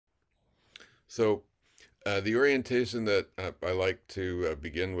So, the orientation that I like to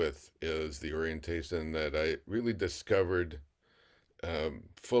begin with is the orientation that I really discovered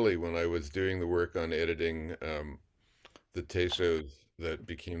fully when I was doing the work on editing the teishos that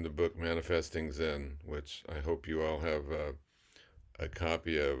became the book Manifesting Zen, which I hope you all have a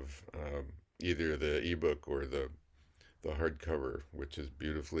copy of, either the ebook or the hardcover, which is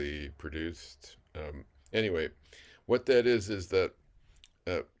beautifully produced. Anyway, what that is that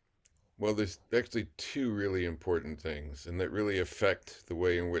uh, well, there's actually two really important things, and that really affect the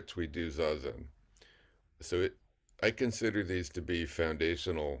way in which we do zazen. So I consider these to be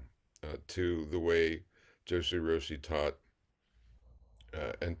foundational to the way Joshi Roshi taught,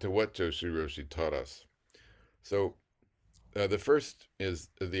 and to what Joshi Roshi taught us. So the first is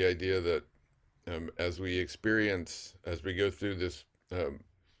the idea that as we go through this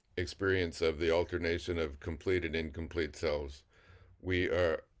experience of the alternation of complete and incomplete selves, we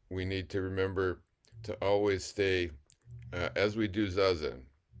are we need to remember to always stay as we do zazen,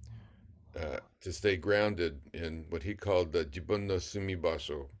 to stay grounded in what he called the jibun no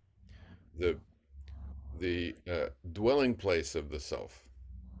sumibasho, the the dwelling place of the self,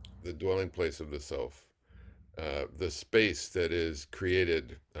 the dwelling place of the self, the space that is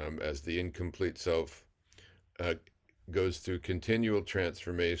created as the incomplete self uh, goes through continual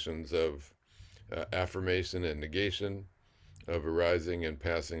transformations of affirmation and negation, of arising and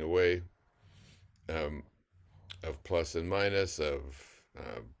passing away, um, of plus and minus, of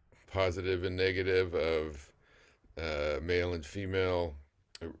positive and negative, of male and female.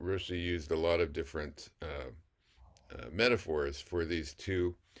 Roshi used a lot of different metaphors for these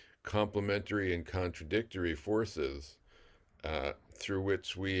two complementary and contradictory forces through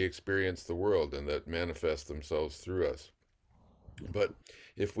which we experience the world and that manifest themselves through us. But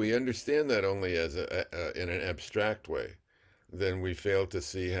if we understand that only as in an abstract way, then we fail to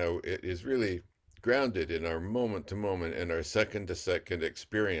see how it is really grounded in our moment to moment and our second to second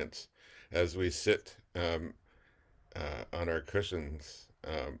experience as we sit on our cushions,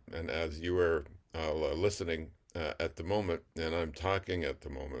 and as you are listening at the moment, and I'm talking at the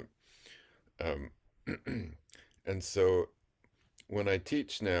moment. Um, and so when I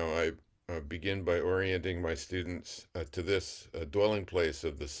teach now, I begin by orienting my students to this dwelling place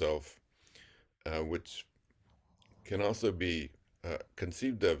of the self, which can also be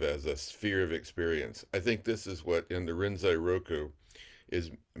conceived of as a sphere of experience. I think this is what in the Rinzai Roku is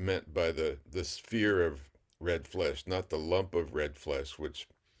meant by the sphere of red flesh, not the lump of red flesh, which,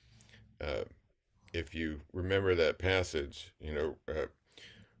 uh, if you remember that passage, Linji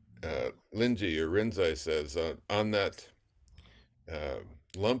or Rinzai says, on that uh,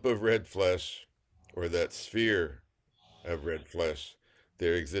 lump of red flesh or that sphere of red flesh,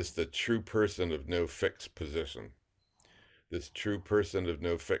 there exists a true person of no fixed position. This true person of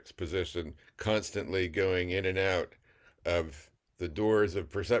no fixed position, constantly going in and out of the doors of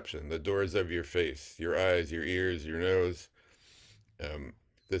perception, the doors of your face, your eyes, your ears, your nose, um,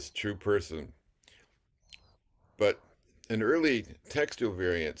 this true person. But an early textual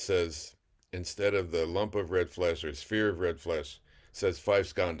variant says, instead of the lump of red flesh or sphere of red flesh, says five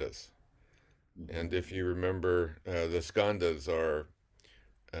skandhas. And if you remember, the skandhas are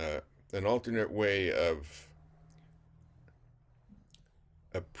uh, an alternate way of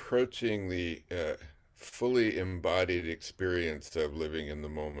approaching the fully embodied experience of living in the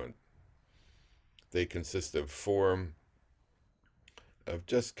moment. They consist of form, of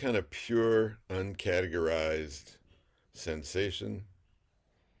just kind of pure, uncategorized sensation.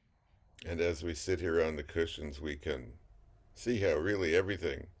 And as we sit here on the cushions, we can see how really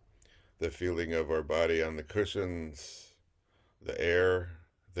everything, the feeling of our body on the cushions, the air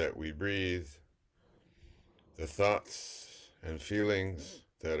that we breathe, the thoughts and feelings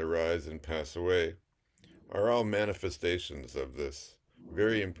that arise and pass away, are all manifestations of this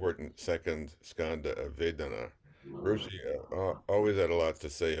very important second skanda of Vedana. Roshi always had a lot to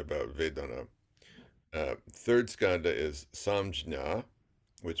say about Vedana. Third skanda is Samjna,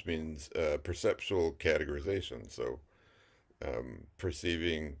 which means perceptual categorization. So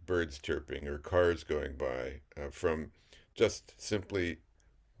perceiving birds chirping or cars going by from just simply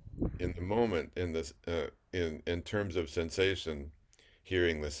in the moment, in this in terms of sensation,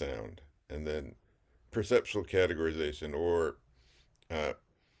 hearing the sound, and then perceptual categorization, or uh,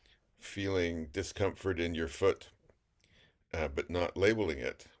 feeling discomfort in your foot, but not labeling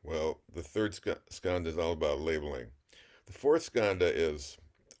it. Well, the third skanda is all about labeling. The fourth skanda is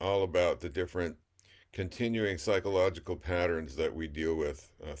all about the different continuing psychological patterns that we deal with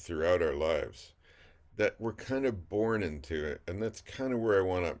throughout our lives that we're kind of born into it. And that's kind of where I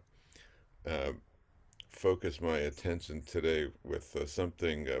want to focus my attention today with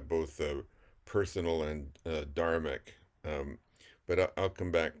something both personal and dharmic. But I'll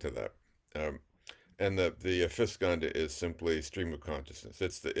come back to that. Um, and the fifth skandha is simply stream of consciousness.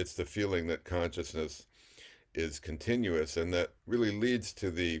 It's the feeling that consciousness is continuous, and that really leads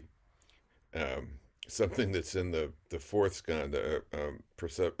to the um, something that's in the fourth skandha,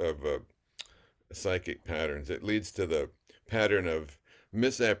 of psychic patterns. It leads to the pattern of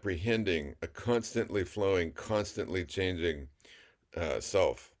misapprehending a constantly flowing, constantly changing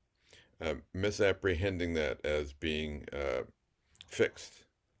self, misapprehending that as being fixed,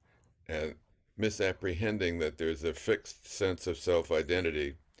 and misapprehending that there's a fixed sense of self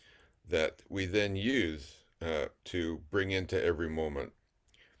identity that we then use to bring into every moment.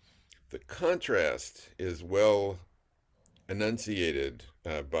 The contrast is well enunciated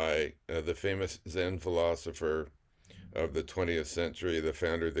by the famous Zen philosopher of the 20th century, the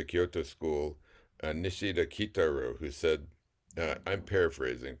founder of the Kyoto school, Nishida Kitaro, who said, I'm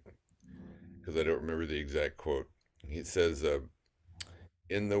paraphrasing because I don't remember the exact quote. He says,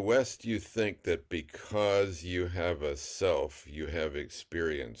 in the West, you think that because you have a self, you have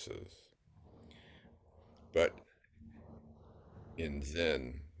experiences. But in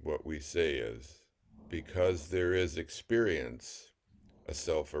Zen, what we say is, because there is experience, a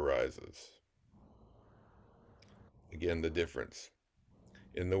self arises. Again, the difference.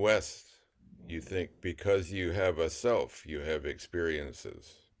 In the West, you think because you have a self, you have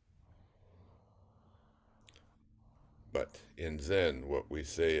experiences. But in Zen, what we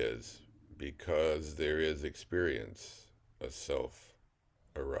say is, because there is experience, a self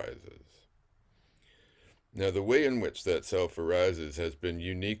arises. Now, the way in which that self arises has been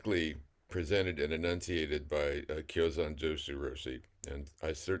uniquely presented and enunciated by Kyozan Joshu Roshi, and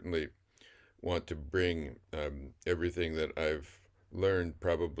I certainly want to bring everything that I've learned,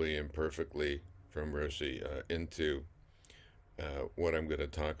 probably imperfectly, from Roshi into what I'm going to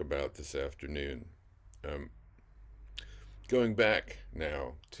talk about this afternoon. Um, Going back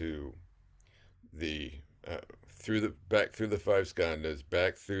now to the through the five skandhas,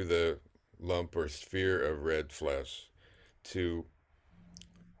 back through the lump or sphere of red flesh, to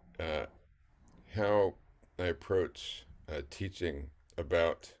uh, how I approach teaching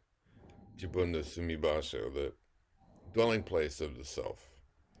about Jibun no Sumibasho, the dwelling place of the self,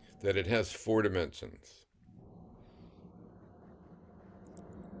 that it has four dimensions.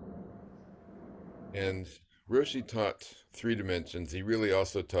 And Roshi taught three dimensions. He really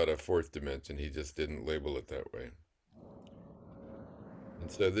also taught a fourth dimension. He just didn't label it that way. And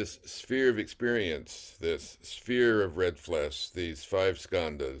so, this sphere of experience, this sphere of red flesh, these five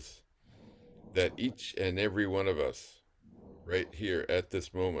skandhas, that each and every one of us, right here at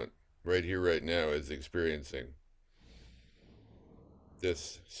this moment, right here, right now, is experiencing,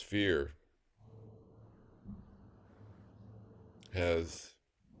 this sphere has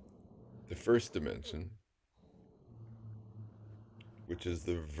the first dimension, which is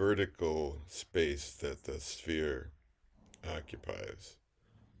the vertical space that the sphere occupies.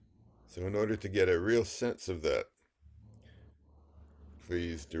 So, in order to get a real sense of that,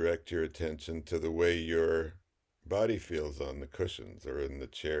 please direct your attention to the way your body feels on the cushions or in the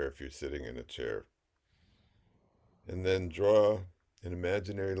chair if you're sitting in a chair. And then draw an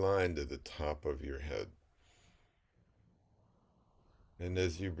imaginary line to the top of your head. And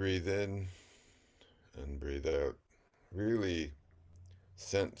as you breathe in and breathe out, really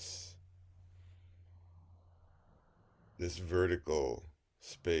sense this vertical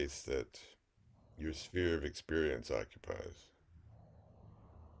space that your sphere of experience occupies.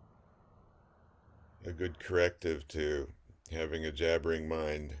 A good corrective to having a jabbering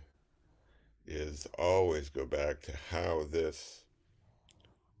mind is always go back to how this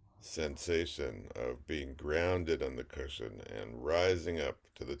sensation of being grounded on the cushion and rising up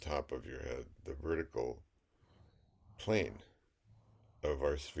to the top of your head, the vertical plane of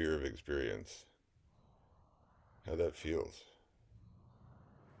our sphere of experience, how that feels.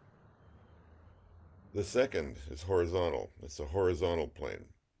 The second is horizontal. It's a horizontal plane.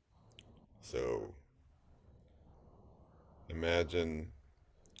 So imagine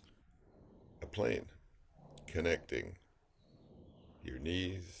a plane connecting your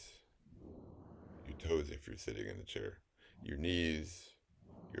knees, your toes if you're sitting in a chair, your knees,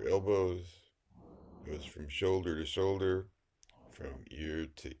 your elbows, goes from shoulder to shoulder, from ear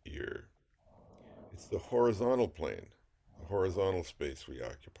to ear. It's the horizontal plane, the horizontal space we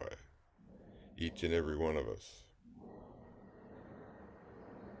occupy, each and every one of us.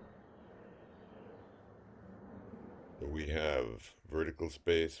 So we have vertical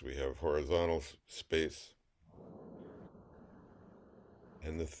space, we have horizontal space,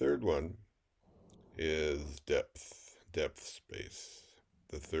 and the third one is depth space,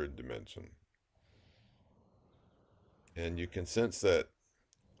 the third dimension. And you can sense that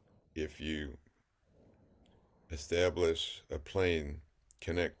if you establish a plane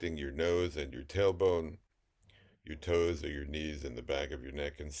connecting your nose and your tailbone, your toes or your knees and the back of your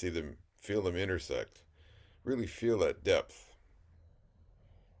neck, and see them, feel them intersect. Really feel that depth.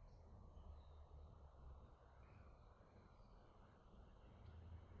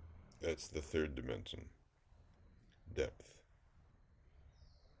 That's the third dimension, depth.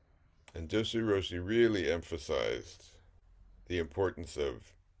 And Joshu Roshi really emphasized the importance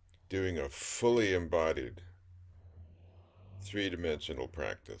of doing a fully embodied three-dimensional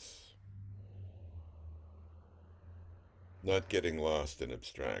practice, not getting lost in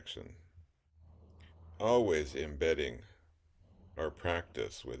abstraction, always embedding our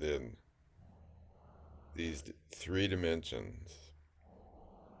practice within these three dimensions,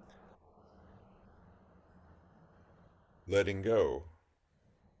 letting go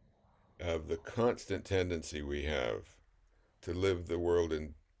of the constant tendency we have to live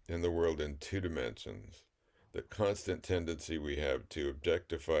in the world in two dimensions, the constant tendency we have to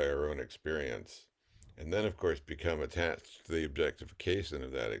objectify our own experience, and then of course become attached to the objectification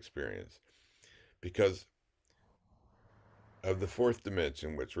of that experience. Because of the fourth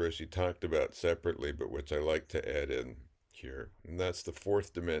dimension, which Roshi talked about separately, but which I like to add in here, and that's the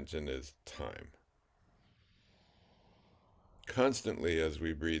fourth dimension is time. Constantly as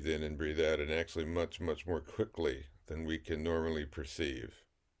we breathe in and breathe out, and actually much, much more quickly than we can normally perceive,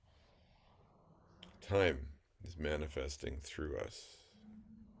 time is manifesting through us.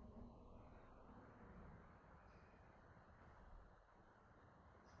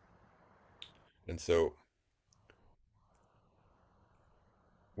 And so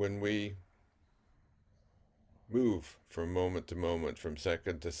when we move from moment to moment, from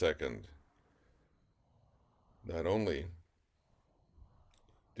second to second, not only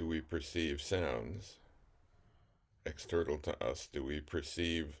do we perceive sounds external to us, do we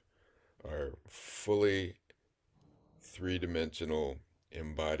perceive our fully three-dimensional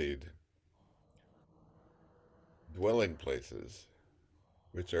embodied dwelling places,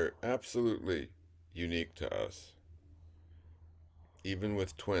 which are absolutely unique to us, even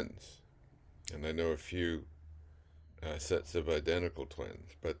with twins. And I know a few sets of identical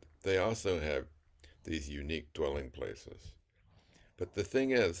twins, but they also have these unique dwelling places. But the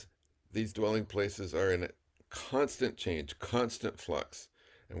thing is, these dwelling places are in constant change, constant flux,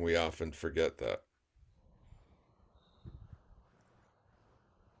 and we often forget that.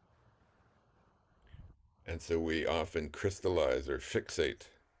 And so we often crystallize or fixate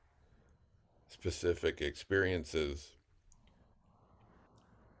specific experiences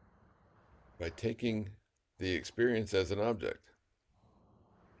by taking the experience as an object.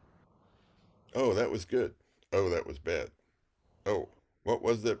 Oh, that was good. Oh, that was bad. Oh, what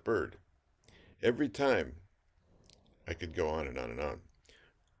was that bird? Every time, I could go on and on and on.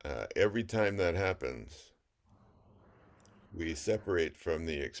 Every time that happens, we separate from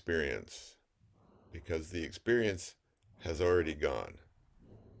the experience because the experience has already gone.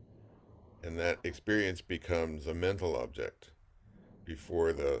 And that experience becomes a mental object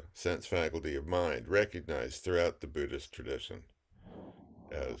before the sense faculty of mind, recognized throughout the Buddhist tradition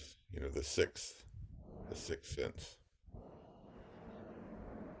as, the sixth sense.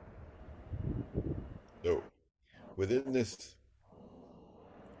 So within this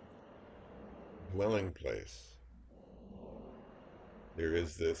dwelling place, there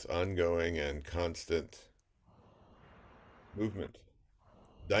is this ongoing and constant movement,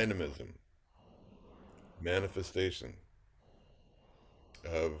 dynamism, manifestation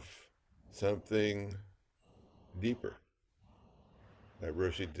of something deeper.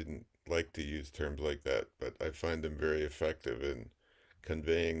 Roshi didn't like to use terms like that, but I find them very effective in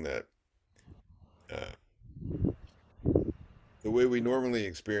conveying that uh, the way we normally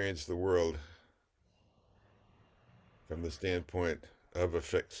experience the world from the standpoint of a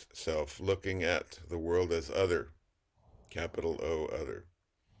fixed self, looking at the world as other, capital O, other,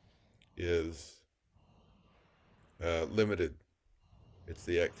 is limited. It's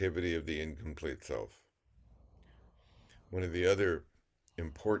the activity of the incomplete self. One of the other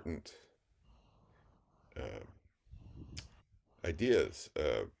important uh, ideas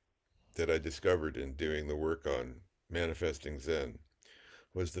that I discovered in doing the work on manifesting Zen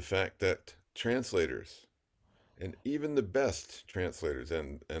was the fact that translators, and even the best translators,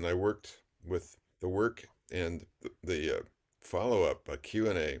 and I worked with the work and the follow-up, a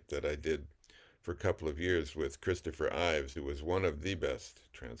Q&A that I did for a couple of years with Christopher Ives, who was one of the best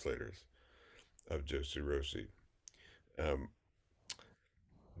translators of Joshu Roshi. Um,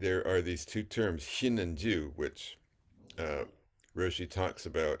 there are these two terms, Shin and Ju, which uh, Roshi talks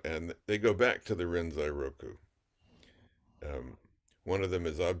about, and they go back to the Rinzai Roku. Um, one of them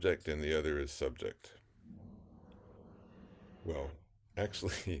is object and the other is subject. Well,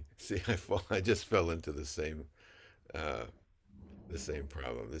 actually, see, I just fell into uh, the same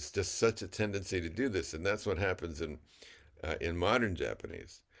problem. It's just such a tendency to do this, and that's what happens in modern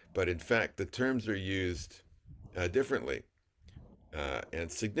Japanese. But in fact, the terms are used differently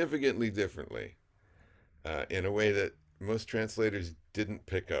and significantly differently in a way that most translators didn't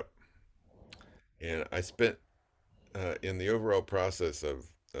pick up. And I spent in the overall process of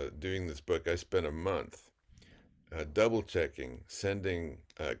doing this book, I spent a month double checking, sending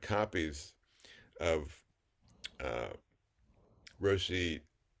copies of uh, Roshi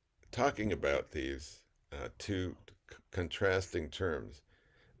talking about these two contrasting terms,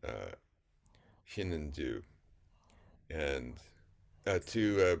 uh, Shin and Ju, and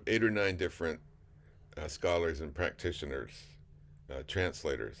to 8 or 9 different scholars and practitioners,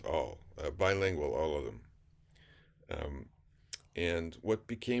 translators, all bilingual, all of them. Um, and what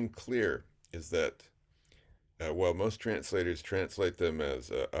became clear is that while most translators translate them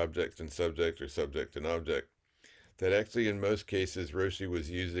as object and subject or subject and object, that actually in most cases Roshi was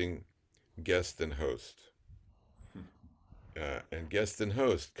using guest and host. And guest and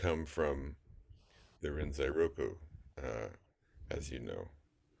host come from the Rinzai-Roku, uh, as you know.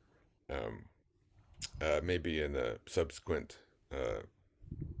 Um, maybe in the subsequent uh,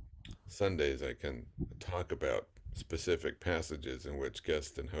 Sundays, I can talk about specific passages in which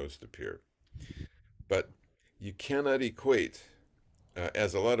guest and host appear. But you cannot equate,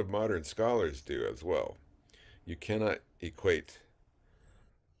 as a lot of modern scholars do as well, you cannot equate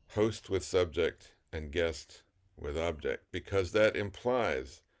host with subject and guest with object because that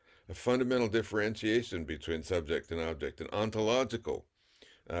implies a fundamental differentiation between subject and object, an ontological,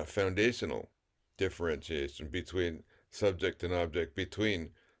 foundational differentiation between subject and object, between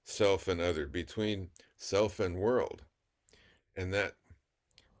self and other, between self and world. And that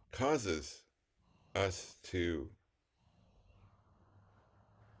causes us to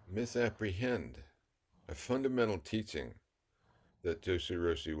misapprehend a fundamental teaching that Joshi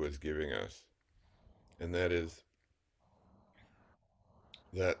Roshi was giving us. And that is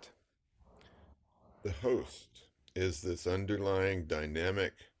that the host is this underlying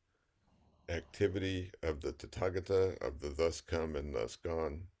dynamic activity of the Tathagata, of the thus come and thus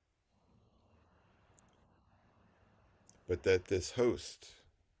gone, but that this host,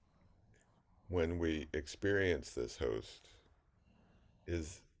 when we experience this host,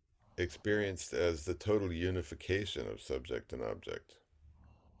 is experienced as the total unification of subject and object.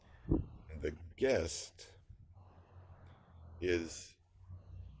 And the guest is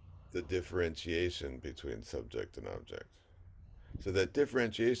the differentiation between subject and object. So that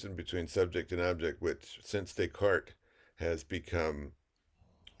differentiation between subject and object, which since Descartes has become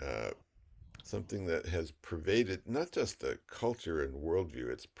uh, something that has pervaded not just the culture and worldview,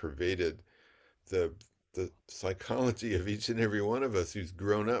 it's pervaded the the psychology of each and every one of us who's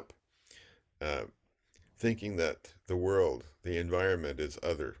grown up uh, thinking that the world, the environment is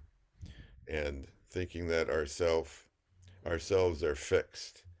other, and thinking that ourselves are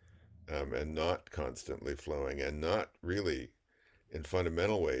fixed and not constantly flowing and not really in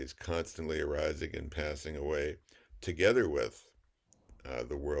fundamental ways constantly arising and passing away together with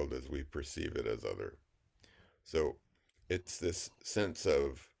the world as we perceive it as other. So it's this sense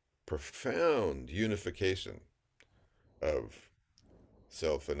of profound unification of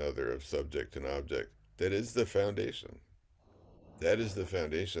self and other, of subject and object, that is the foundation. That is the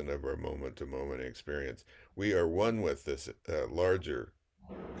foundation of our moment to moment experience. We are one with this larger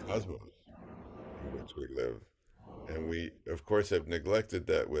cosmos in which we live. And we, of course, have neglected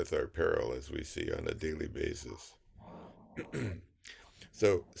that with our peril, as we see on a daily basis.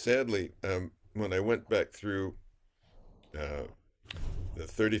 So, sadly, when I went back through uh, the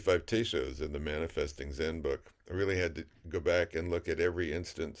 35 Teishos in the Manifesting Zen book, I really had to go back and look at every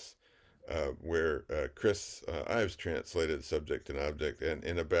instance where Chris Ives translated subject and object, and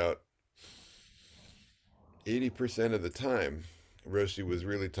in about 80% of the time, Roshi was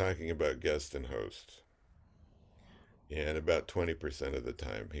really talking about guest and host. And about 20% of the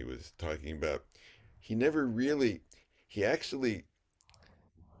time, he was talking about, he never really, he actually,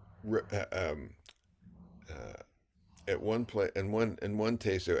 uh, at one place, in one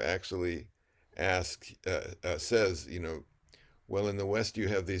Teisho actually asks, says, well, in the West, you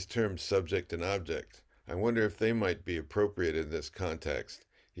have these terms subject and object. I wonder if they might be appropriate in this context.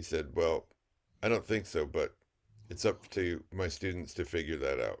 He said, well, I don't think so, but it's up to my students to figure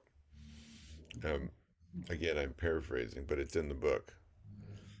that out. Um, Again, I'm paraphrasing, but it's in the book.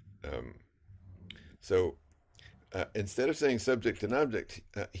 Um, so instead of saying subject and object,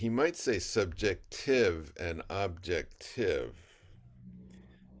 he might say subjective and objective,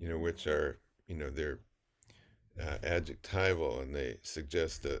 which are, they're adjectival, and they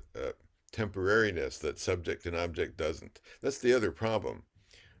suggest a temporariness that subject and object doesn't. That's the other problem.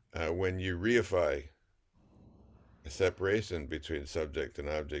 When you reify a separation between subject and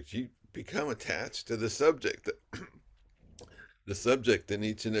object, you become attached to the subject. The subject in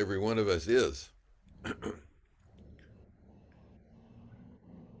each and every one of us is.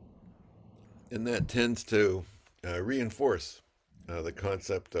 And that tends to reinforce the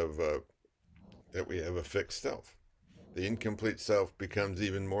concept of that we have a fixed self. The incomplete self becomes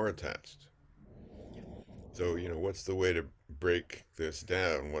even more attached. So, what's the way to break this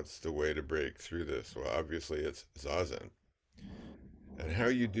down? What's the way to break through this? Well, obviously, it's zazen. And how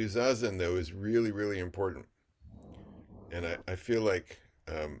you do zazen, though, is really, really important. And I feel like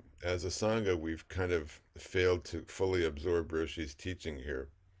as a Sangha, we've kind of failed to fully absorb Roshi's teaching here.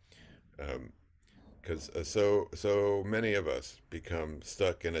 Because so many of us become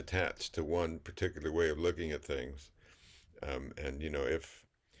stuck and attached to one particular way of looking at things. And, if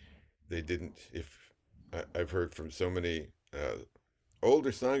they didn't, if I've heard from so many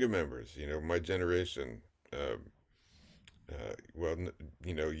older Sangha members, my generation, well,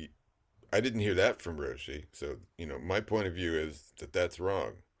 I didn't hear that from Roshi. So, my point of view is that that's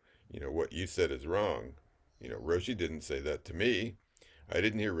wrong. What you said is wrong. Roshi didn't say that to me. I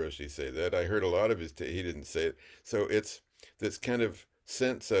didn't hear Roshi say that. I heard a lot of he didn't say it. So it's this kind of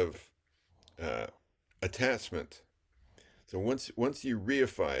sense of uh, attachment. So once you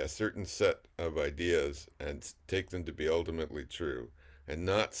reify a certain set of ideas and take them to be ultimately true, and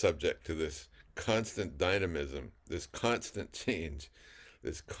not subject to this constant dynamism, this constant change,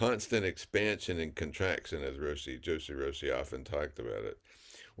 this constant expansion and contraction, as Joshi Roshi often talked about it.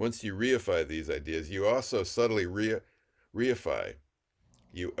 Once you reify these ideas, you also subtly reify,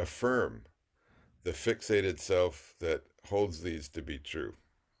 you affirm the fixated self that holds these to be true.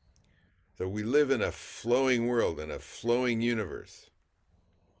 So we live in a flowing world, in a flowing universe,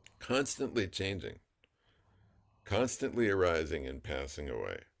 constantly changing, constantly arising and passing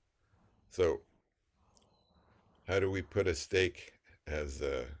away. So, how do we put a stake, as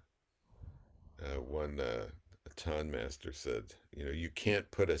one Chan master said? You can't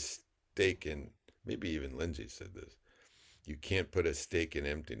put a stake in, maybe even Linji said this, you can't put a stake in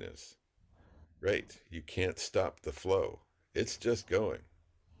emptiness. Right. You can't stop the flow. It's just going,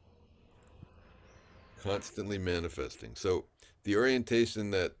 constantly manifesting. So, the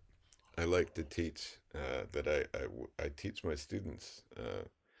orientation that I like to teach, that I teach my students,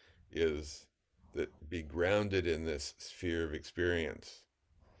 is that be grounded in this sphere of experience.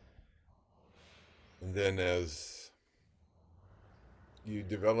 And then as you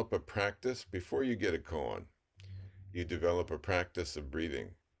develop a practice, before you get a koan, you develop a practice of breathing.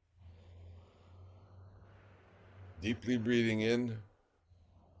 Deeply breathing in,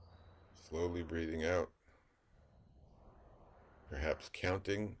 slowly breathing out, perhaps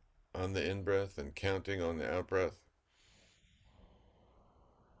counting on the in-breath and counting on the out-breath.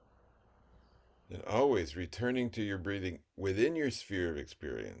 And always returning to your breathing within your sphere of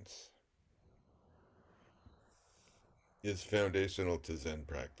experience is foundational to Zen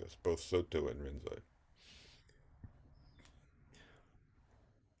practice, both Soto and Rinzai.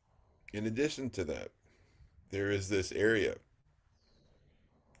 In addition to that, there is this area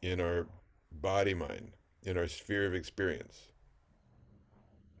in our body mind, in our sphere of experience.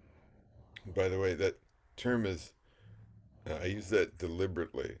 By the way, that term is, I use that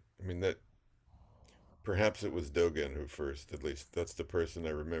deliberately. I mean, that perhaps it was Dogen who first, at least that's the person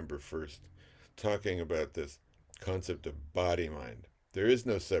I remember first, talking about this concept of body mind. There is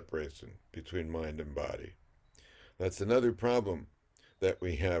no separation between mind and body. That's another problem that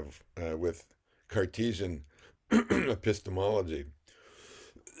we have with Cartesian epistemology.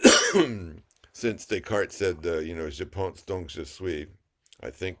 Since Descartes said, je pense donc je suis,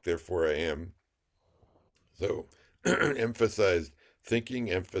 I think, therefore I am. So, emphasized thinking,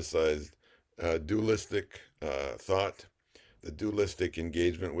 emphasized dualistic thought, the dualistic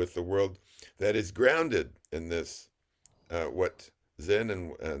engagement with the world that is grounded in this, what Zen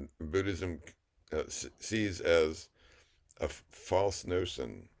and Buddhism sees as a false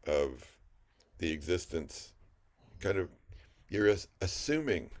notion of the existence. Kind of, you're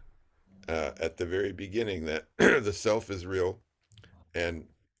assuming at the very beginning that the self is real and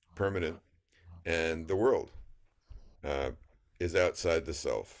permanent, and the world uh, is outside the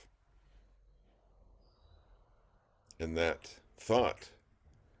self. And that thought,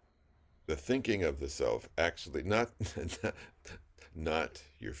 the thinking of the self, actually not not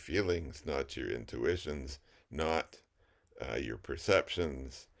your feelings, not your intuitions, not your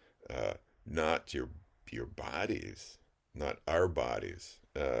perceptions, uh, not your bodies, not our bodies.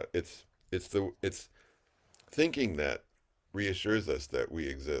 It's thinking that reassures us that we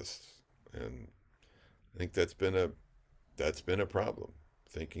exist, and I think that's been a problem.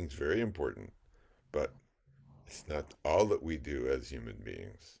 Thinking's very important, but it's not all that we do as human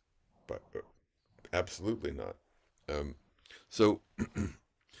beings. But absolutely not. Um, so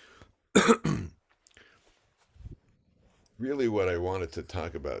really, what I wanted to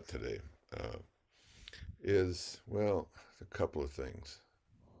talk about today uh, is, well, a couple of things,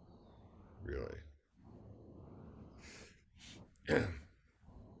 really.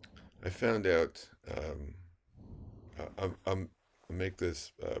 I found out. I'll make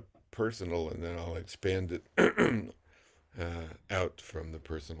this personal, and then I'll expand it out from the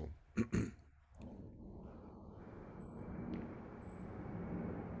personal.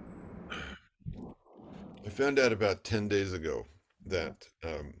 I found out about 10 days ago that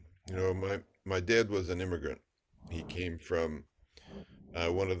my dad was an immigrant. He came from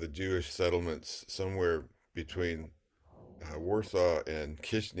one of the Jewish settlements somewhere between Warsaw and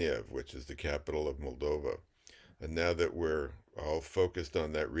Kishinev, which is the capital of Moldova. And now that we're all focused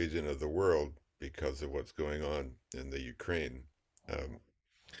on that region of the world because of what's going on in the Ukraine, um,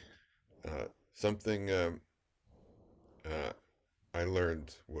 something uh, I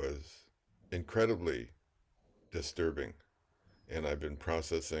learned was incredibly disturbing, and I've been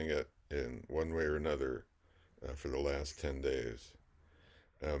processing it in one way or another for the last 10 days.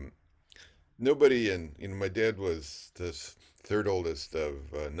 Um, Nobody my dad was the third oldest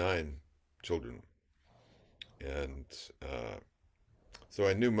of nine children, and so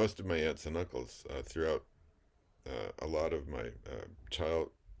I knew most of my aunts and uncles throughout a lot of my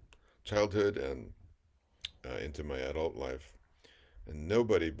childhood and into my adult life. And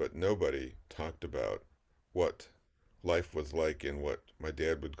nobody talked about what life was like in what my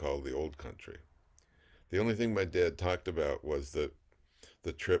dad would call the old country. The only thing my dad talked about was the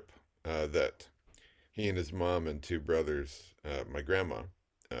trip that he and his mom and two brothers, my grandma,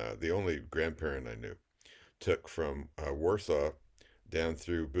 the only grandparent I knew, took from Warsaw down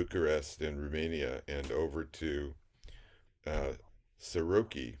through Bucharest in Romania and over to uh,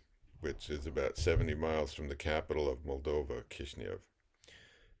 Soroki, which is about 70 miles from the capital of Moldova, Kishinev.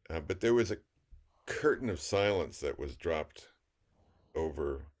 But there was a curtain of silence that was dropped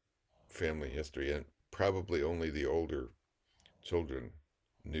over family history, and probably only the older children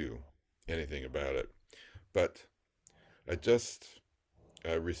knew anything about it. But I just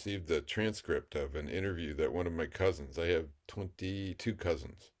received the transcript of an interview that one of my cousins, I have 22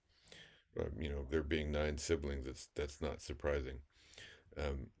 cousins, there being nine siblings, that's not surprising,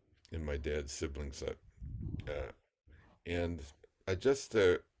 um, in my dad's sibling set. Uh, and I just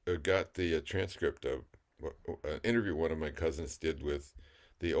got the transcript of an interview one of my cousins did with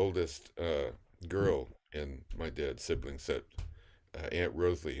the oldest girl in my dad's sibling set, Aunt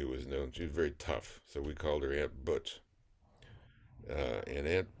Rosalie, who was known, she was very tough, so we called her Aunt Butch.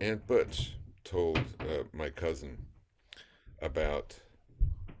 And Aunt Butch told my cousin about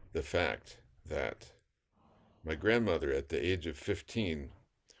the fact that my grandmother, at the age of 15,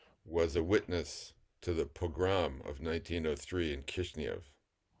 was a witness to the pogrom of 1903 in Kishinev.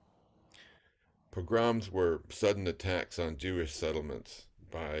 Pogroms were sudden attacks on Jewish settlements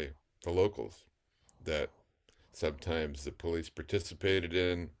by the locals that sometimes the police participated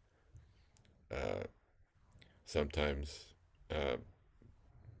in, uh, sometimes uh,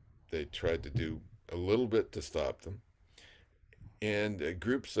 they tried to do a little bit to stop them, and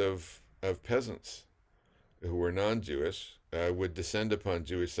groups of peasants who were non-Jewish would descend upon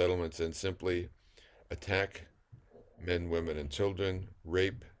Jewish settlements and simply attack men, women, and children,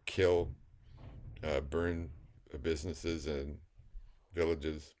 rape, kill, burn businesses and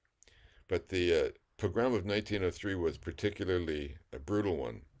villages. But the pogrom of 1903 was particularly a brutal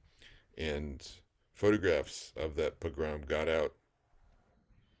one, and photographs of that pogrom got out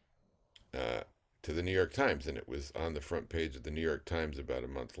uh, to the New York Times, and it was on the front page of the New York Times about a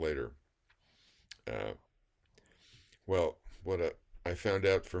month later. Uh, well, I found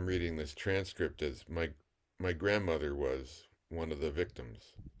out from reading this transcript is my grandmother was one of the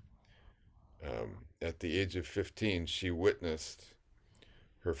victims. At the age of 15, she witnessed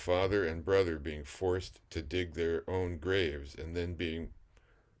her father and brother being forced to dig their own graves and then being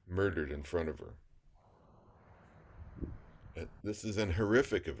murdered in front of her. This is an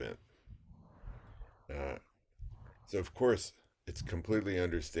horrific event. Uh, so, of course, it's completely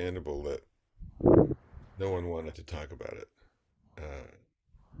understandable that no one wanted to talk about it. Uh,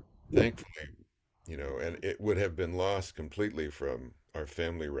 Thankfully, and it would have been lost completely from our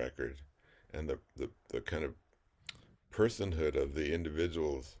family record, and the kind of personhood of the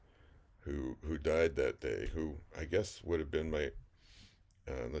individuals who died that day, who I guess would have been my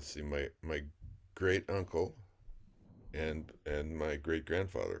let's see, my great uncle and my great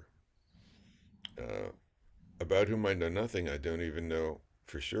grandfather, uh, about whom I know nothing. I don't even know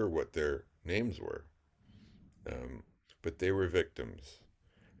for sure what their names were, um, but they were victims,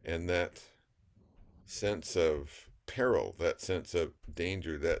 and that sense of peril, that sense of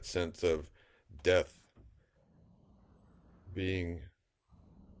danger, that sense of death being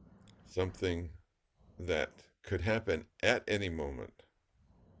something that could happen at any moment,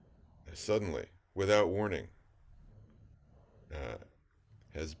 suddenly, without warning, uh,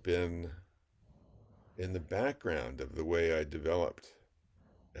 has been in the background of the way I developed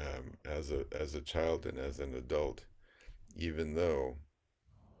as a child and as an adult, even though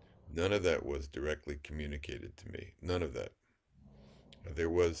none of that was directly communicated to me. None of that. There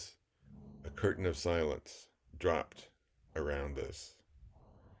was a curtain of silence dropped around us.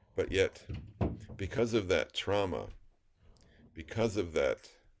 But yet, because of that trauma, because of that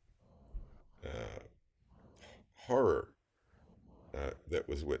uh, horror that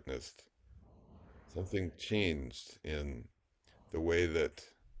was witnessed, something changed in the way that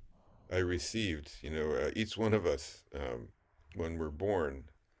I received. Each one of us, when we're born,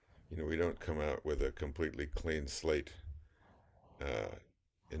 we don't come out with a completely clean slate. Uh,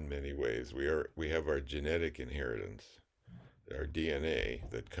 in many ways, we have our genetic inheritance, our DNA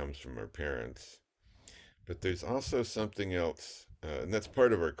that comes from our parents. But there's also something else, and that's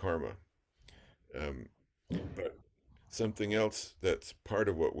part of our karma. Um, but something else that's part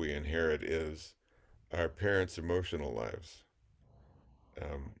of what we inherit is our parents' emotional lives,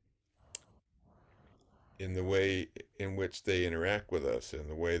 um, in the way in which they interact with us, in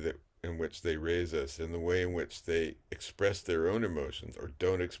the way that in which they raise us, in the way in which they express their own emotions or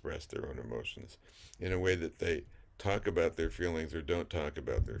don't express their own emotions, in a way that they talk about their feelings or don't talk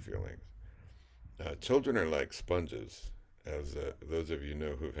about their feelings. Children are like sponges, as those of you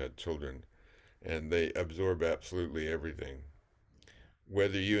know who've had children, and they absorb absolutely everything,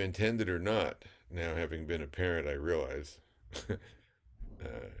 whether you intend it or not. Now, having been a parent, I realize,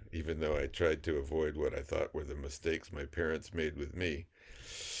 even though I tried to avoid what I thought were the mistakes my parents made with me,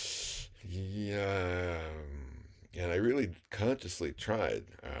 yeah, and I really consciously tried.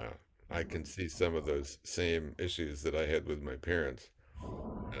 I can see some of those same issues that I had with my parents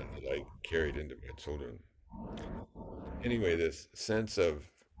that I carried into my children. Anyway, this sense of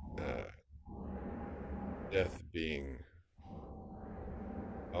uh, death being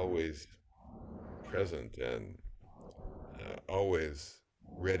always present and always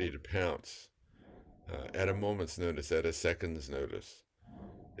ready to pounce at a moment's notice, at a second's notice,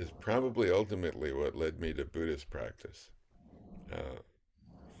 is probably ultimately what led me to Buddhist practice. Uh,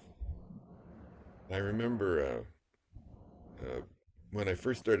 I remember when I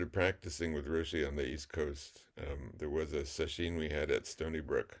first started practicing with Roshi on the East Coast, there was a session we had at Stony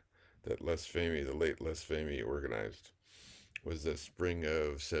Brook that Les Fahmy, the late Les Fahmy, organized. Was the spring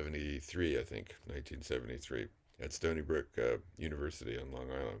of 73, I think, 1973, at Stony Brook University on Long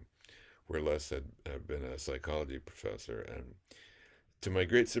Island, where Les had been a psychology professor. And to my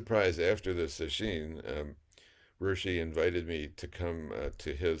great surprise, after the session, Roshi invited me to come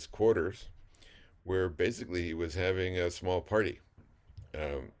to his quarters, where basically he was having a small party.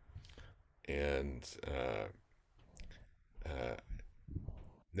 Um, and uh,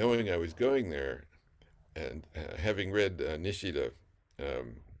 knowing I was going there, and having read Nishida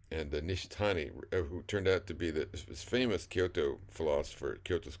um, and Nishitani, who turned out to be this famous Kyoto philosopher,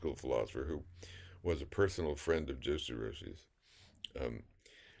 Kyoto school philosopher, who was a personal friend of Joshi Roshi's. Um,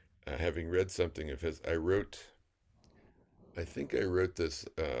 having read something of his, I think I wrote this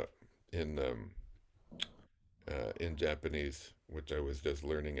in Japanese, which I was just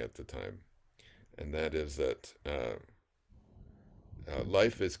learning at the time, and that is that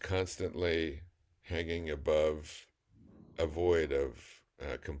life is constantly hanging above a void of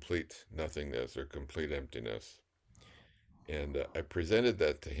complete nothingness or complete emptiness. And I presented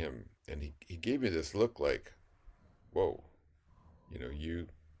that to him, and he gave me this look like, "Whoa, you're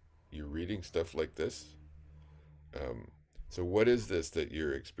reading stuff like this. Um, so what is this that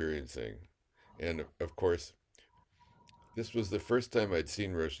you're experiencing?" And of course, this was the first time I'd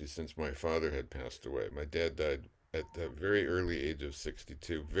seen Roshi since my father had passed away. My dad died at the very early age of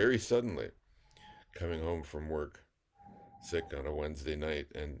 62, very suddenly, coming home from work sick on a Wednesday night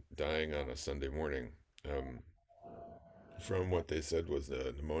and dying on a Sunday morning. From what they said was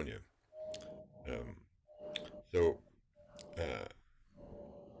pneumonia. Um, so uh,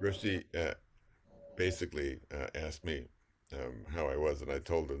 Rusty basically asked me how I was, and I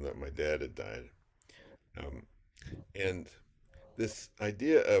told him that my dad had died. Um, And this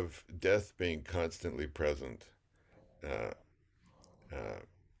idea of death being constantly present, uh, uh,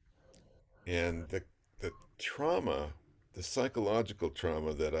 and the trauma, the psychological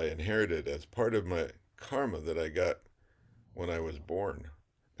trauma that I inherited as part of my karma that I got when I was born,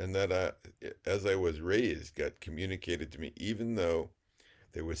 and that as I was raised, got communicated to me, even though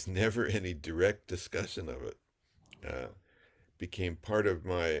there was never any direct discussion of it, uh, became part of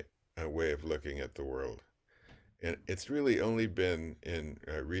my way of looking at the world. And it's really only been in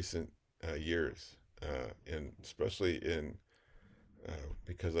recent years, and especially in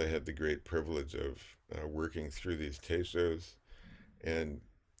because I had the great privilege of working through these teishos and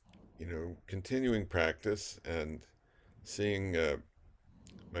continuing practice and seeing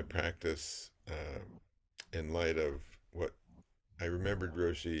my practice in light of what I remembered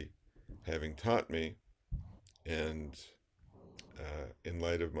Roshi having taught me, and in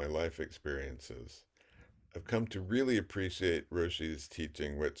light of my life experiences. I've come to really appreciate Roshi's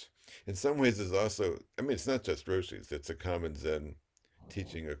teaching, which in some ways is also, I mean, it's not just Roshi's, it's a common Zen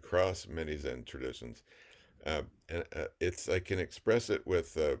teaching across many Zen traditions. And it's, I can express it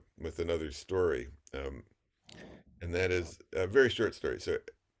with another story, and that is a very short story. So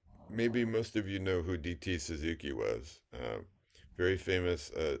maybe most of you know who D.T. Suzuki was. Very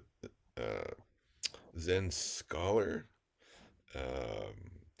famous uh, Zen scholar.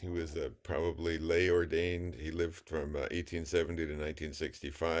 He was probably lay ordained. He lived from 1870 to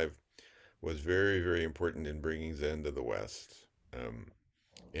 1965. Was very, very important in bringing Zen to the West.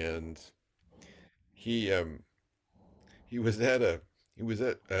 And he um, he was at a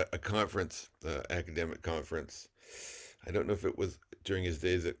conference, academic conference. I don't know if it was during his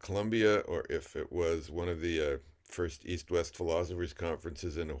days at Columbia or if it was one of the first East-West philosophers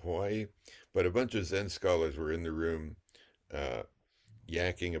conferences in Hawaii. But a bunch of Zen scholars were in the room, uh,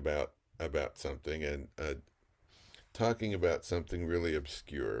 yakking about something and talking about something really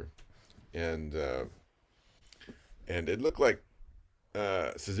obscure, and and it looked like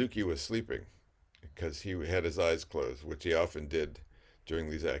Suzuki was sleeping because he had his eyes closed, which he often did during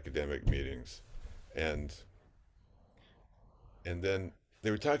these academic meetings, and and then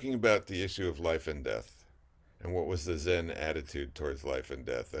they were talking about the issue of life and death, and what was the Zen attitude towards life and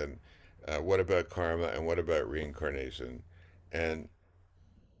death, and what about karma, and what about reincarnation, and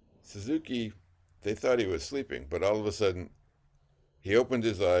Suzuki, they thought he was sleeping, but all of a sudden he opened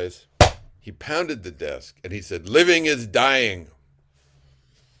his eyes, he pounded the desk, and he said, "Living is dying."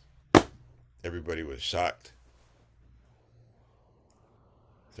 Everybody was shocked.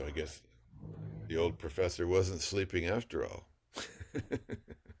 So I guess the old professor wasn't sleeping after all.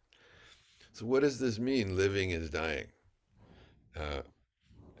 So what does this mean, living is dying? Uh,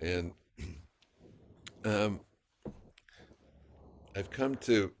 and um, I've come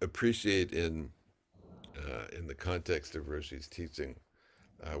to appreciate in the context of Roshi's teaching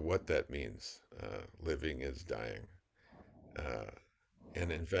what that means. Living is dying. Uh,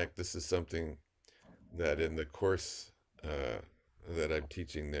 and in fact, this is something that in the course that I'm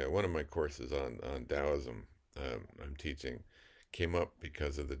teaching there, one of my courses on Taoism, I'm teaching, came up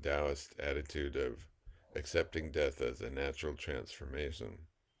because of the Taoist attitude of accepting death as a natural transformation.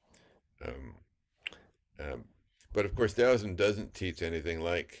 Um, um, but of course, Taoism doesn't teach anything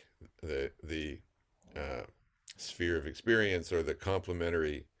like the uh, sphere of experience or the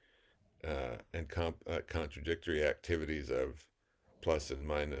complementary and contradictory activities of plus and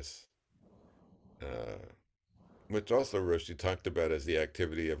minus, uh, which also Roshi talked about as the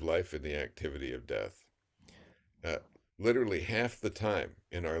activity of life and the activity of death. Uh, Literally half the time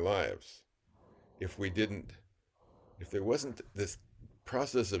in our lives, if we didn't, if there wasn't this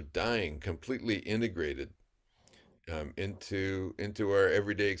process of dying completely integrated into our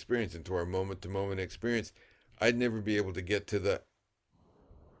everyday experience, into our moment to moment experience, I'd never be able to get to the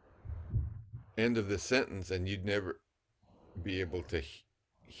end of the sentence, and you'd never be able to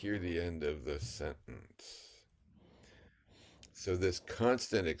hear the end of the sentence. So this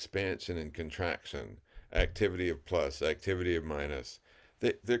constant expansion and contraction, activity of plus, activity of minus,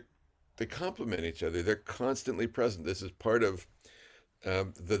 they they they complement each other. They're constantly present. This is part of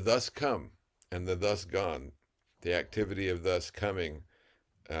the thus come and the thus gone. The activity of thus coming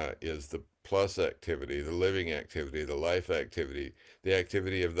is the plus activity, the living activity, the life activity. The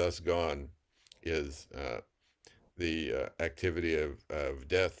activity of thus gone is the activity of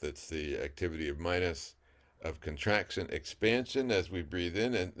death. It's the activity of minus, of contraction, expansion as we breathe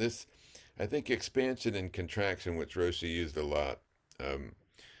in. And this, I think, expansion and contraction, which Roshi used a lot, um,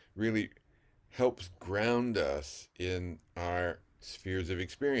 really helps ground us in our spheres of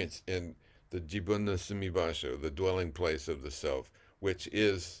experience, in the Jibun no Sumibasho, the dwelling place of the self, which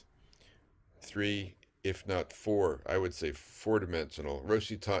is three. if not four, I would say four-dimensional.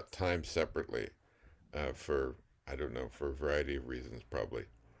 Roshi taught time separately for, I don't know, for a variety of reasons, probably.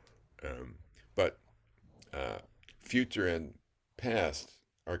 Um, but uh, future and past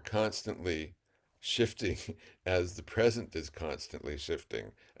are constantly shifting as the present is constantly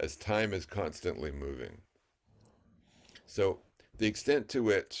shifting, as time is constantly moving. So, the extent to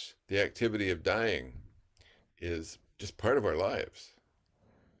which the activity of dying is just part of our lives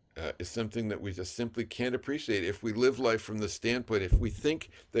is something that we just simply can't appreciate if we live life from the standpoint, if we think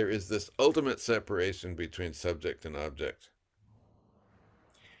there is this ultimate separation between subject and object,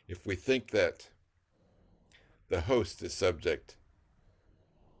 if we think that the host is subject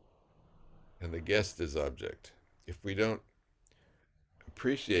and the guest is object, if we don't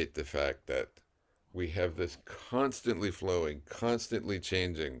appreciate the fact that we have this constantly flowing, constantly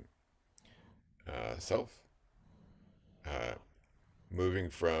changing self, uh, moving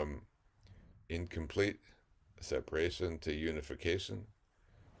from incomplete separation to unification,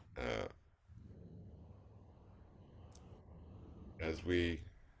 uh, as we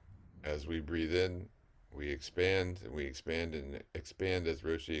breathe in, we expand and expand, as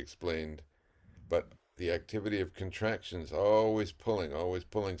Roshi explained. But the activity of contraction is always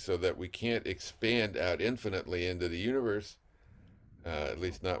pulling, so that we can't expand out infinitely into the universe, at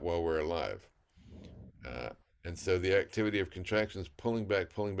least not while we're alive. Uh, and so the activity of contraction is pulling back,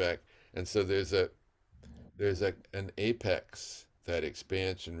 and so there's an apex that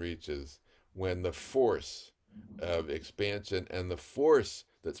expansion reaches when the force of expansion and the force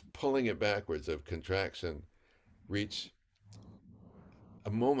that's pulling it backwards of contraction reach a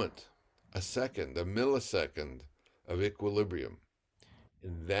moment, a second, a millisecond of equilibrium.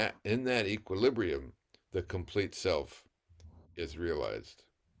 In that equilibrium, the complete self is realized.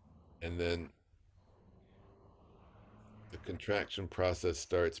 And then the contraction process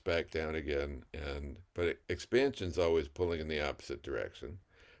starts back down again, and but expansion's always pulling in the opposite direction.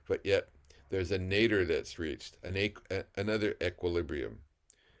 But yet there's a nadir that's reached, another equilibrium,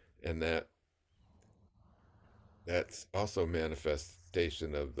 and that's also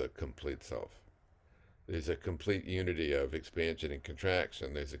manifestation of the complete self. There's a complete unity of expansion and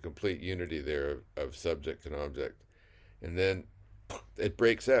contraction. There's a complete unity there of subject and object. And then it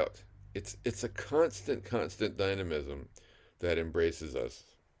breaks out. It's a constant dynamism that embraces us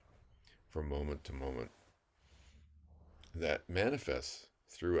from moment to moment, that manifests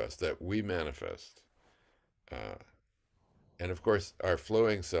through us, that we manifest. Uh, and of course, our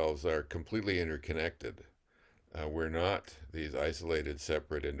flowing selves are completely interconnected. We're not these isolated,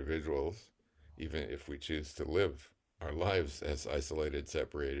 separate individuals, even if we choose to live our lives as isolated,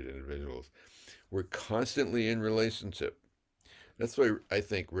 separated individuals. We're constantly in relationship. That's why I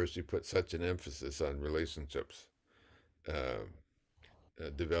think Roshi put such an emphasis on relationships, uh,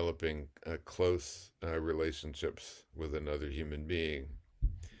 developing close relationships with another human being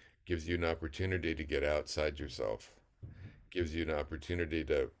gives you an opportunity to get outside yourself, gives you an opportunity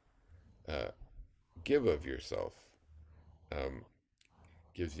to uh, give of yourself, um,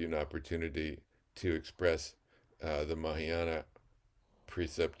 gives you an opportunity to express the Mahayana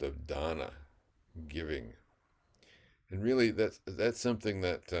precept of dana, giving. And really, that's something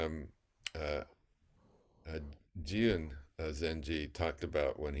that uh, uh, Jiun Zenji talked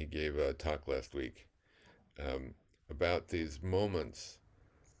about when he gave a talk last week, um, about these moments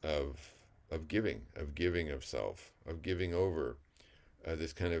of of giving of self, of giving over,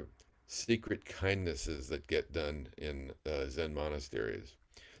 this kind of secret kindnesses that get done in Zen monasteries,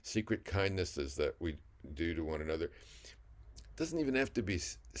 secret kindnesses that we do to one another. It doesn't even have to be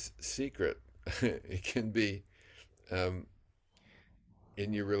secret. It can be um,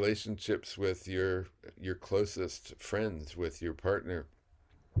 in your relationships with your closest friends, with your partner.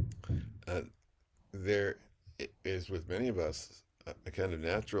 Uh, there is, with many of us, a kind of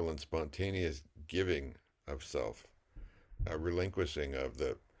natural and spontaneous giving of self, a relinquishing of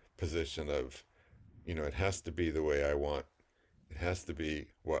the position of, it has to be the way I want. It has to be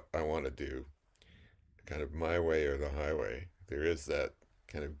what I want to do, kind of my way or the highway. There is that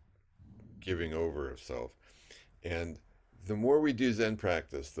kind of giving over of self. And the more we do Zen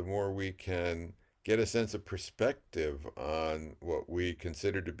practice, the more we can get a sense of perspective on what we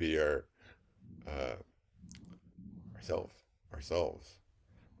consider to be uh, ourself, ourselves,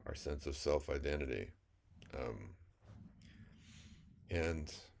 our sense of self-identity. Um,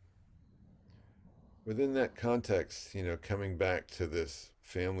 and within that context, coming back to this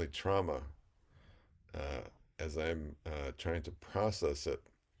family trauma, uh, as I'm trying to process it,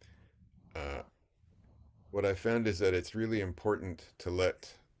 uh, what I found is that it's really important to let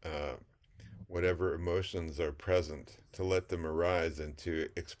whatever emotions are present, to let them arise and to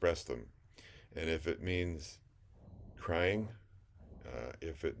express them. And if it means crying,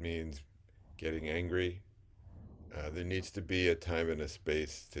 if it means getting angry, there needs to be a time and a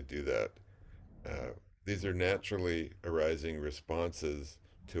space to do that. Uh, these are naturally arising responses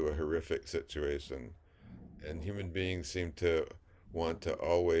to a horrific situation, and human beings seem to want to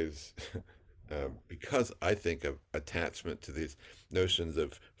always, because I think of attachment to these notions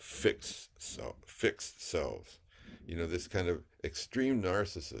of fixed selves. You know, this kind of extreme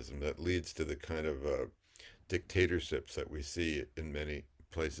narcissism that leads to the kind of dictatorships that we see in many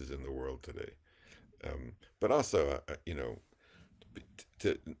places in the world today. But also,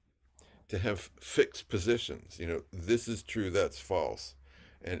 to to have fixed positions. You know, this is true, that's false,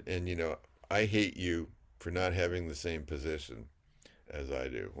 and I hate you for not having the same position as I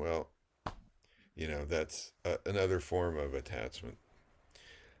do. Well, that's another form of attachment.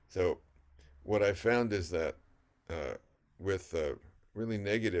 So what I found is that uh, with really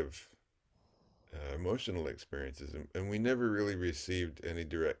negative emotional experiences, and we never really received any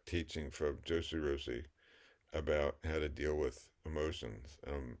direct teaching from Joshi Roshi about how to deal with emotions.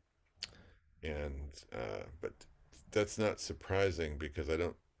 But that's not surprising because I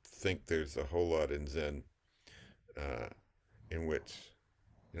don't think there's a whole lot in Zen uh, in which,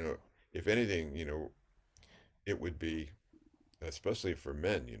 you know, if anything, it would be, especially for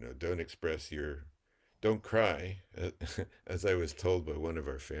men, don't cry, as I was told by one of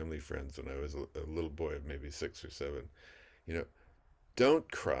our family friends when I was a little boy of maybe 6 or 7, you know, don't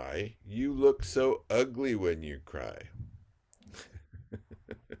cry. You look so ugly when you cry.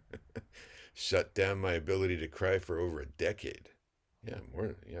 Shut down my ability to cry for over a decade. Yeah,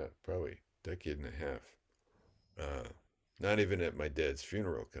 yeah, probably decade and a half. Uh, Not even at my dad's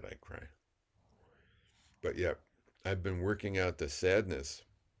funeral could I cry. But yeah, I've been working out the sadness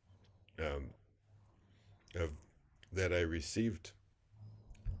um, of that I received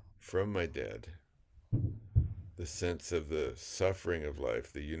from my dad, the sense of the suffering of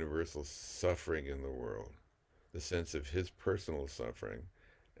life, the universal suffering in the world, the sense of his personal suffering,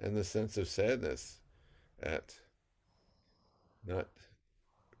 and the sense of sadness at not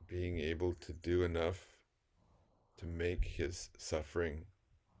being able to do enough to make his suffering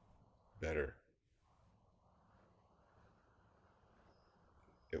better.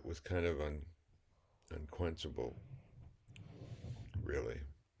 It was kind of unquenchable, really.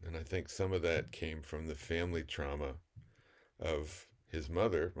 And I think some of that came from the family trauma of his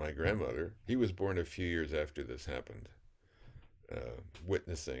mother, my grandmother. He was born a few years after this happened,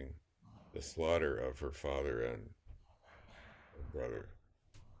 witnessing the slaughter of her father and brother.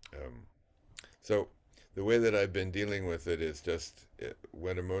 Um, so the way that I've been dealing with it is just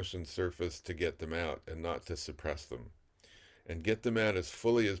when emotions surface, to get them out and not to suppress them, and get them out as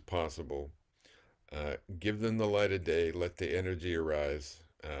fully as possible. Give them the light of day, let the energy arise.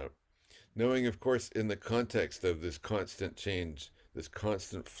 Knowing, of course, in the context of this constant change, this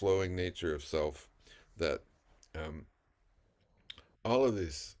constant flowing nature of self, that um, all of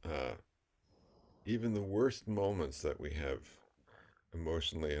these, even the worst moments that we have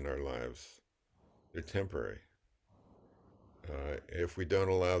emotionally in our lives, they're temporary. If we don't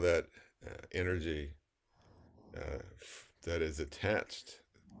allow that energy that is attached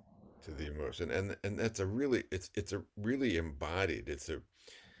to the emotion, and that's a really, it's a really embodied.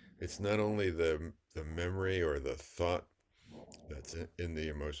 It's not only the memory or the thought that's in the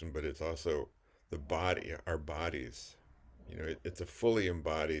emotion, but it's also the body, our bodies. It's a fully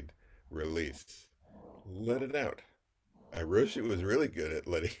embodied release. Let it out. Hiroshi was really good at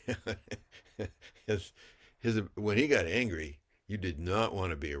letting his when he got angry, you did not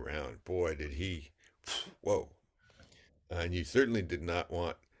want to be around. Boy, did he! Whoa! And you certainly did not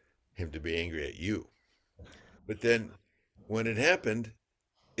want him to be angry at you. But then, when it happened,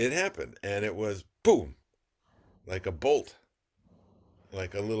 and it was boom, like a bolt,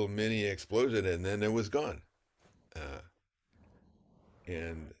 like a little mini explosion, and then it was gone. Uh,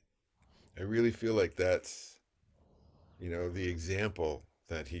 and I really feel like that's, the example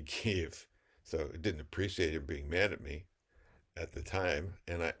that he gave. So I didn't appreciate him being mad at me at the time,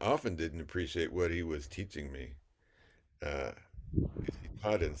 and I often didn't appreciate what he was teaching me. Uh, he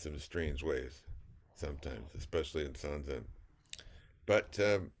taught in some strange ways sometimes, especially in Sanzen. But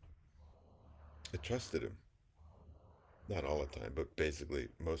I trusted him, not all the time, but basically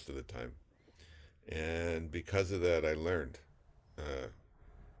most of the time. And because of that, I learned. Uh,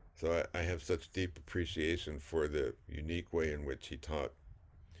 so I have such deep appreciation for the unique way in which he taught.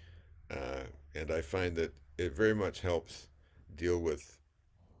 Uh, and I find that it very much helps deal with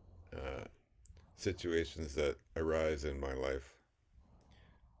uh, situations that arise in my life.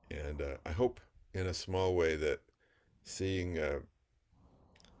 And I hope in a small way that seeing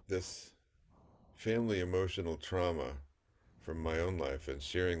this family emotional trauma from my own life and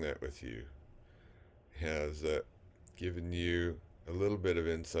sharing that with you has given you a little bit of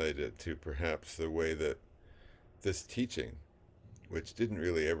insight into perhaps the way that this teaching, which didn't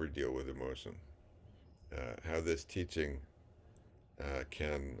really ever deal with emotion, how this teaching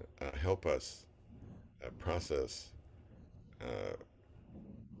can help us process uh,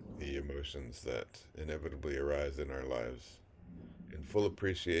 the emotions that inevitably arise in our lives in full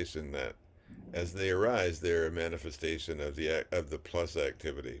appreciation that as they arise, they're a manifestation of the plus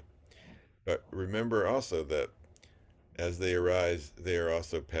activity. But remember also that as they arise, they are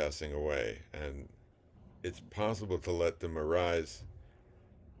also passing away, and it's possible to let them arise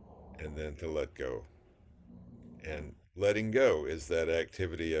and then to let go. And letting go is that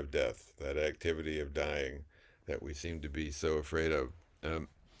activity of death, that activity of dying that we seem to be so afraid of. Um,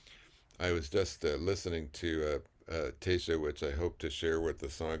 I was just listening to Teisha, which I hope to share with the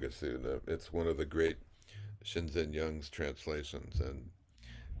Sangha soon. It's one of the great Shinzen Young's translations.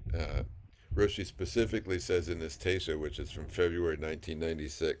 And Roshi specifically says in this Teisha, which is from February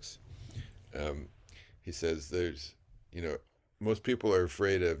 1996, um, he says you know, most people are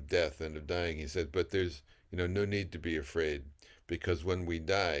afraid of death and of dying. He said, but there's, no need to be afraid because when we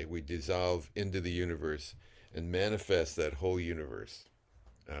die, we dissolve into the universe and manifest that whole universe.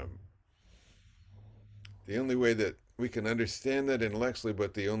 Um, the only way that we can understand that intellectually,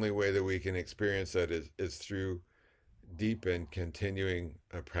 but the only way that we can experience that is through deep and continuing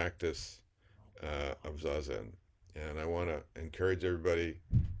practice of Zazen. And I want to encourage everybody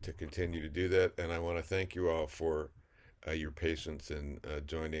to continue to do that. And I want to thank you all for your patience in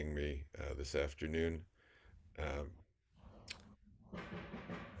joining me this afternoon. Um,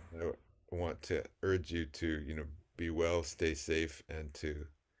 I want to urge you to, be well, stay safe, and to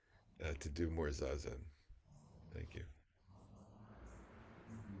do more Zazen. Thank you.